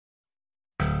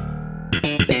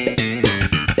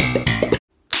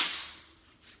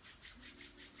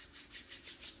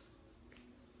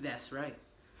That's right.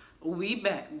 We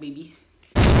back, baby.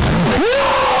 No,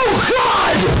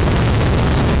 God!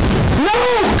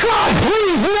 No, God,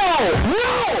 please, no!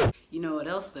 No! You know what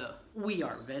else, though? We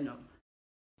are Venom.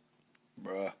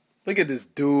 Bruh, look at this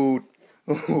dude.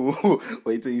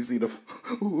 Wait till you see the...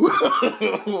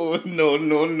 No,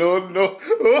 no, no, no.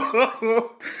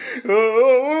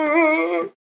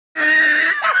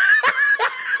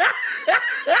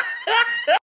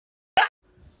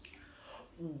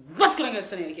 What's going on, guys?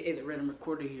 Sunny, aka the Random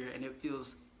Recorder here, and it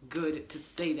feels good to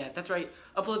say that. That's right,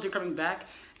 uploads are coming back,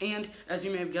 and as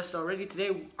you may have guessed already,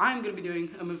 today I'm going to be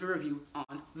doing a movie review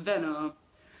on Venom.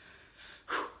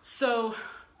 So,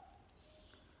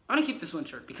 I'm going to keep this one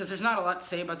short, because there's not a lot to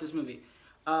say about this movie.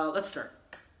 Let's start.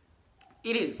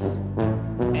 It is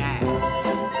bad.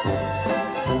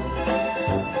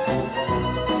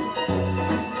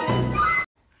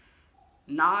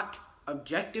 Not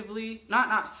objectively,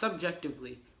 not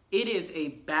subjectively. It is a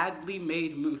badly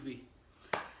made movie.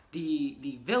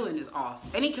 The villain is off.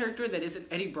 Any character that isn't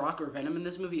Eddie Brock or Venom in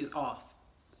this movie is off.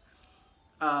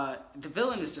 The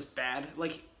villain is just bad.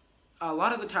 Like, a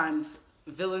lot of the times,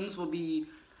 villains will be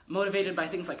motivated by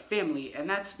things like family, and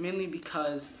that's mainly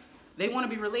because they want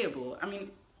to be relatable. I mean,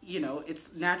 you know,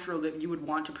 it's natural that you would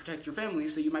want to protect your family,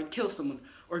 so you might kill someone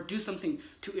or do something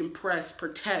to impress,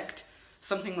 protect,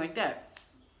 something like that.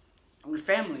 Your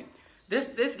family.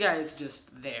 This guy is just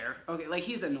there. Okay, like,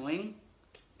 he's annoying.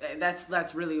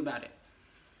 That's really about it.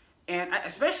 And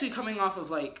especially coming off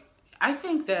of, like, I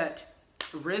think that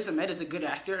Riz Ahmed is a good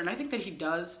actor, and I think that he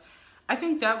does. I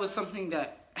think that was something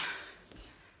that...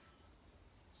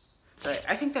 Sorry,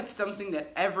 I think that's something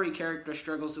that every character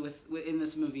struggles with in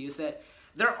this movie, is that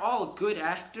they're all good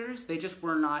actors, they just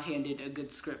were not handed a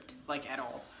good script, like, at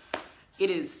all.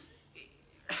 It's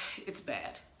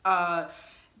bad.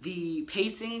 The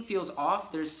pacing feels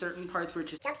off. There's certain parts where it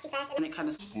just jumps too fast and it kind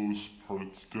of slows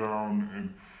parts down,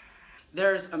 and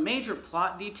there's a major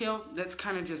plot detail that's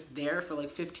kind of just there for like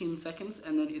 15 seconds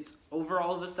and then it's over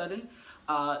all of a sudden.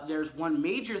 There's one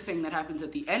major thing that happens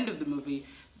at the end of the movie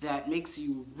that makes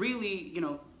you really, you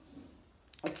know,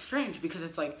 it's strange because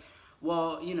it's like,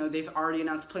 well, you know, they've already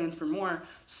announced plans for more,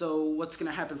 so what's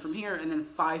going to happen from here? And then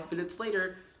 5 minutes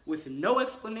later, with no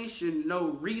explanation, no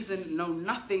reason, no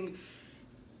nothing,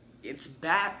 it's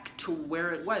back to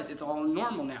where it was. It's all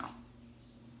normal now.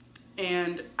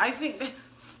 And I think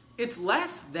it's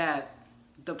less that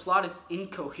the plot is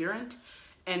incoherent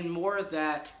and more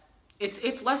that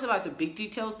it's less about the big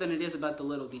details than it is about the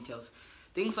little details.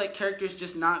 Things like characters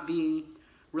just not being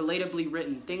relatably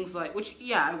written. Things like, which,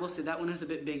 yeah, I will say that one is a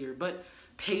bit bigger, but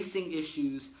pacing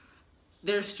issues.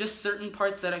 There's just certain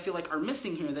parts that I feel like are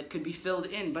missing here that could be filled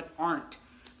in but aren't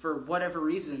for whatever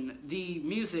reason. The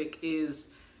music is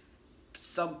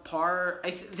subpar.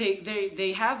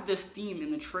 They have this theme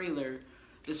in the trailer,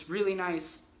 this really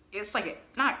nice, it's like,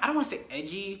 I don't want to say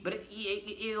edgy, but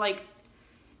it like,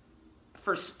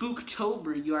 for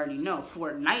Spooktober, you already know,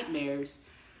 for Nightmares,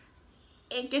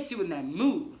 it gets you in that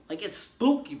mood, like, it's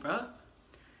spooky, bruh.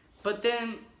 But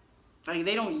then, like,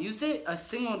 they don't use it a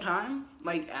single time,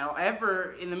 like,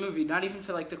 ever in the movie, not even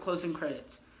for, like, the closing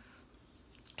credits.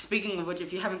 Speaking of which,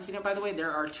 if you haven't seen it, by the way,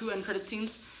 there are 2 end credit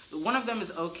scenes. One of them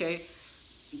is okay,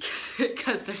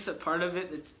 because there's a part of it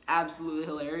that's absolutely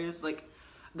hilarious, like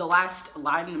the last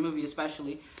line in the movie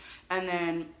especially. And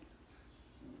then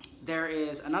there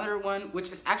is another one which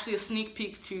is actually a sneak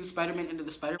peek to Spider-Man Into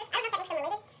the Spider-Verse. I don't know if that makes them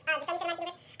related, the Sony Cinematic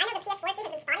Universe. I know the PS4 suite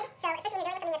has been spotted, so especially when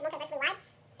you're dealing with something that's multiversally wide.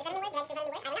 Is that any word? Did I just invent a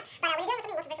new word? I don't know. But when you're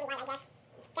dealing with something multiversally wide, I guess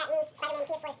that means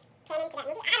Spider-Man PS4 is canon to that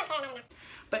movie. I don't care, I don't know.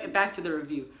 But back to the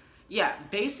review. Yeah,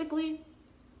 basically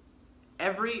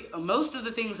most of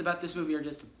the things about this movie are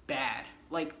just bad.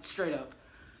 Like, straight up.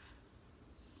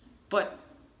 But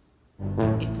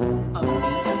it's amazing.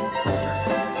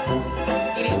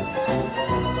 It is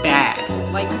bad.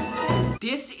 Like,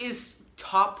 this is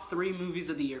top 3 movies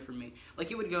of the year for me. Like,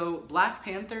 it would go Black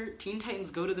Panther, Teen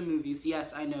Titans Go to the Movies,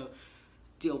 yes, I know,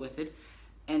 deal with it,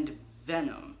 and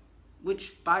Venom,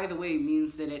 which, by the way,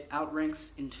 means that it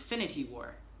outranks Infinity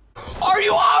War. Are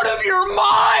you out of your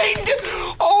mind?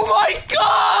 Oh my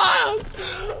God!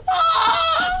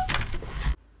 Ah!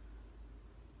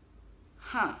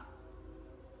 Huh.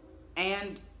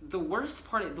 And the worst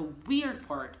part, the weird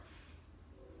part,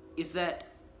 is that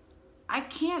I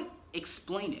can't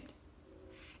explain it.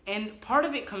 And part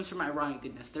of it comes from ironic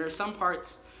goodness. There are some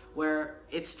parts where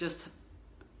it's just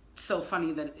so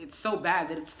funny that it's so bad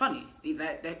that it's funny.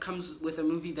 That comes with a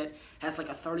movie that has like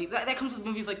a 30... That comes with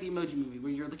movies like the Emoji Movie,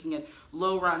 where you're looking at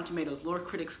low Rotten Tomatoes, lower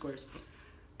critic scores.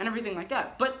 and everything like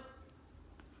that. But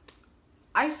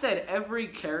I said every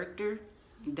character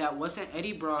that wasn't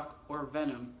Eddie Brock or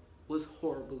Venom was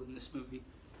horrible in this movie.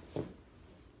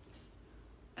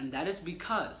 And that is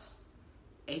because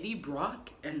Eddie Brock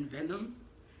and Venom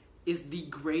is the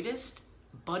greatest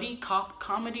buddy cop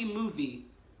comedy movie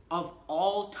of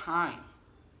all time.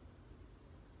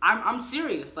 I'm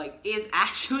serious. Like,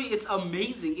 it's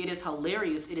amazing. It is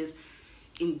hilarious. It is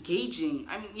engaging.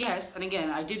 I mean, yes, and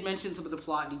again, I did mention some of the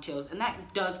plot details, and that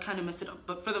does kind of mess it up.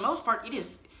 But for the most part,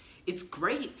 it's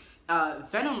great.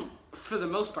 Venom, for the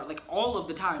most part, like all of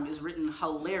the time, is written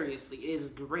hilariously. It is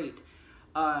great.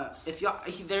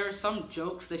 There are some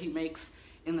jokes that he makes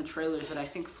in the trailers that I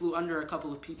think flew under a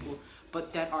couple of people,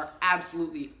 but that are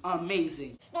absolutely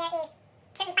amazing. There is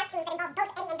certain fight scenes that involve both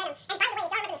Eddie and Venom. And by the way,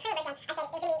 if y'all remember the trailer breakdown, I said it was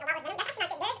going to be a lot less Venom. That's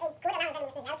actually not true. There is a good amount of Venom in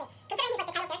this movie, I would say. Considering he's like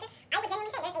the title character, I would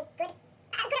genuinely say there's a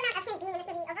good amount of him being in this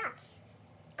movie overall.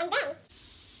 And then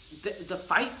the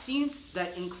fight scenes that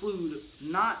include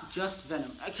not just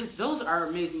Venom, because those are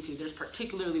amazing too. There's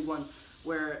particularly one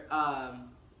where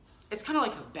it's kind of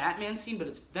like a Batman scene, but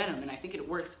it's Venom, and I think it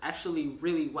works actually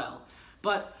really well.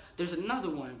 But there's another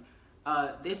one.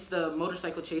 It's the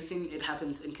motorcycle chasing. It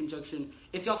happens in conjunction.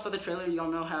 If y'all saw the trailer, y'all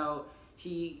know how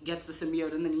he gets the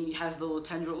symbiote and then he has the little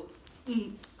tendril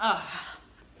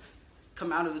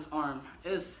come out of his arm.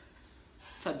 It's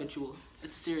habitual.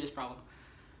 It's a serious problem.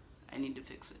 I need to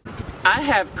fix it. I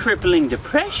have crippling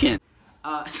depression.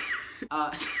 But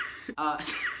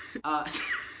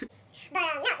no,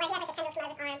 where he has like the tendrils come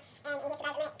out of his arm and he hits the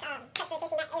guys and then cuts to the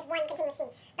chasing. That is one continuous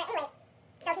scene. But anyway,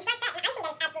 so he starts that, and I think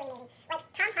that is absolutely amazing. Like,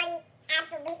 Tom Hardy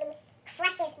absolutely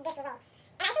crushes this role.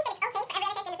 And I think that it's okay for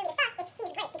every other character in this movie to suck if he's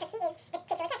great, because he is the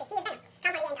titular character. He is Venom.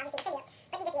 Tom Hardy and obviously the symbiote,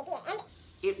 but you get the idea. And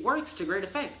it works to great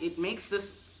effect. It makes this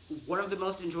one of the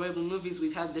most enjoyable movies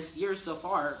we've had this year so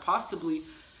far, possibly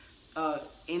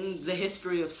in the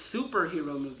history of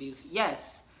superhero movies.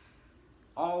 Yes,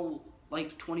 all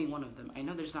like 21 of them. I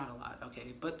know there's not a lot,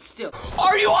 okay, but still.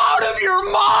 Are you out of your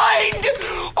mind?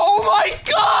 Oh my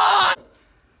god!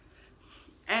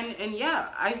 And yeah,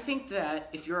 I think that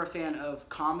if you're a fan of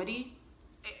comedy,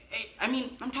 I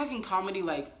mean, I'm talking comedy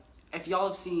like, if y'all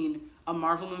have seen a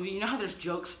Marvel movie, you know how there's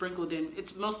jokes sprinkled in?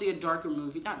 It's mostly a darker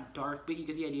movie. Not dark, but you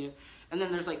get the idea. And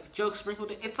then there's like jokes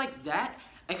sprinkled in. It's like that,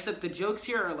 except the jokes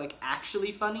here are like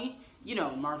actually funny. You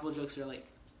know, Marvel jokes are like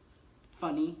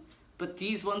funny, but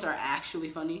these ones are actually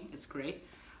funny. It's great.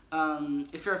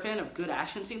 If you're a fan of good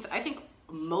action scenes, I think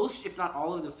most, if not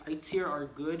all of the fights here are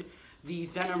good. The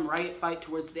Venom riot fight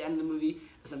towards the end of the movie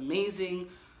is amazing.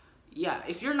 Yeah,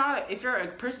 if you're a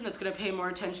person that's gonna pay more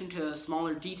attention to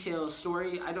smaller details,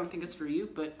 story, I don't think it's for you.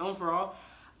 But overall,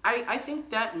 I think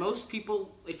that most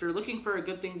people, if you're looking for a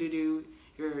good thing to do,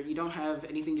 you don't have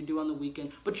anything to do on the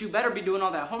weekend, but you better be doing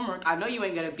all that homework. I know you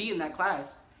ain't gonna be in that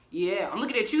class. Yeah, I'm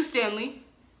looking at you, Stanley.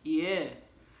 Yeah.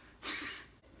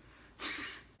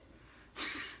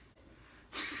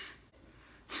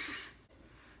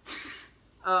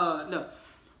 No,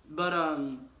 but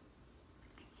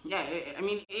yeah, I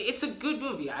mean, it's a good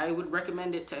movie. I would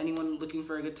recommend it to anyone looking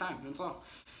for a good time. That's all.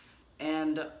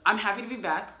 And I'm happy to be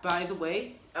back. By the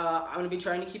way, I'm gonna be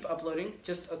trying to keep uploading.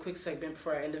 Just a quick segment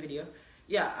before I end the video.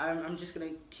 Yeah, I'm just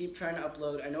gonna keep trying to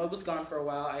upload. I know I was gone for a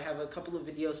while. I have a couple of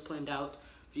videos planned out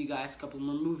for you guys. A couple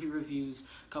more movie reviews.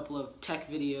 A couple of tech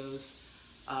videos.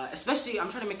 Especially, I'm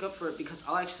trying to make up for it because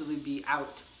I'll actually be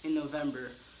out in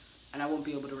November. And I won't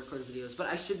be able to record videos. But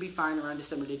I should be fine around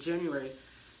December to January.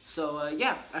 So,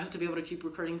 yeah, I hope to be able to keep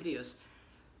recording videos.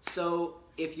 So,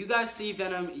 if you guys see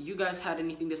Venom, you guys had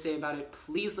anything to say about it,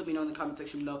 please let me know in the comment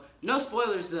section below. No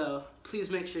spoilers, though. Please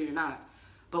make sure you're not.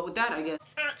 But with that, I guess.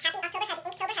 happy October, happy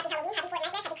Inktober, happy Halloween, happy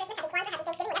Fortnite, happy Christmas, happy Kwanzaa, happy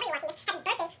Thanksgiving, whenever you're watching this. Happy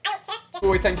birthday, I don't care. Just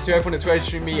Always thank you to everyone that's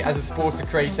registering me as a supporter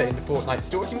creator in the Fortnite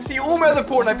store. You can see all my other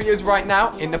Fortnite videos right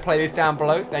now in the playlist down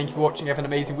below. Thank you for watching. Have an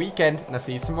amazing weekend, and I'll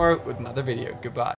see you tomorrow with another video. Goodbye.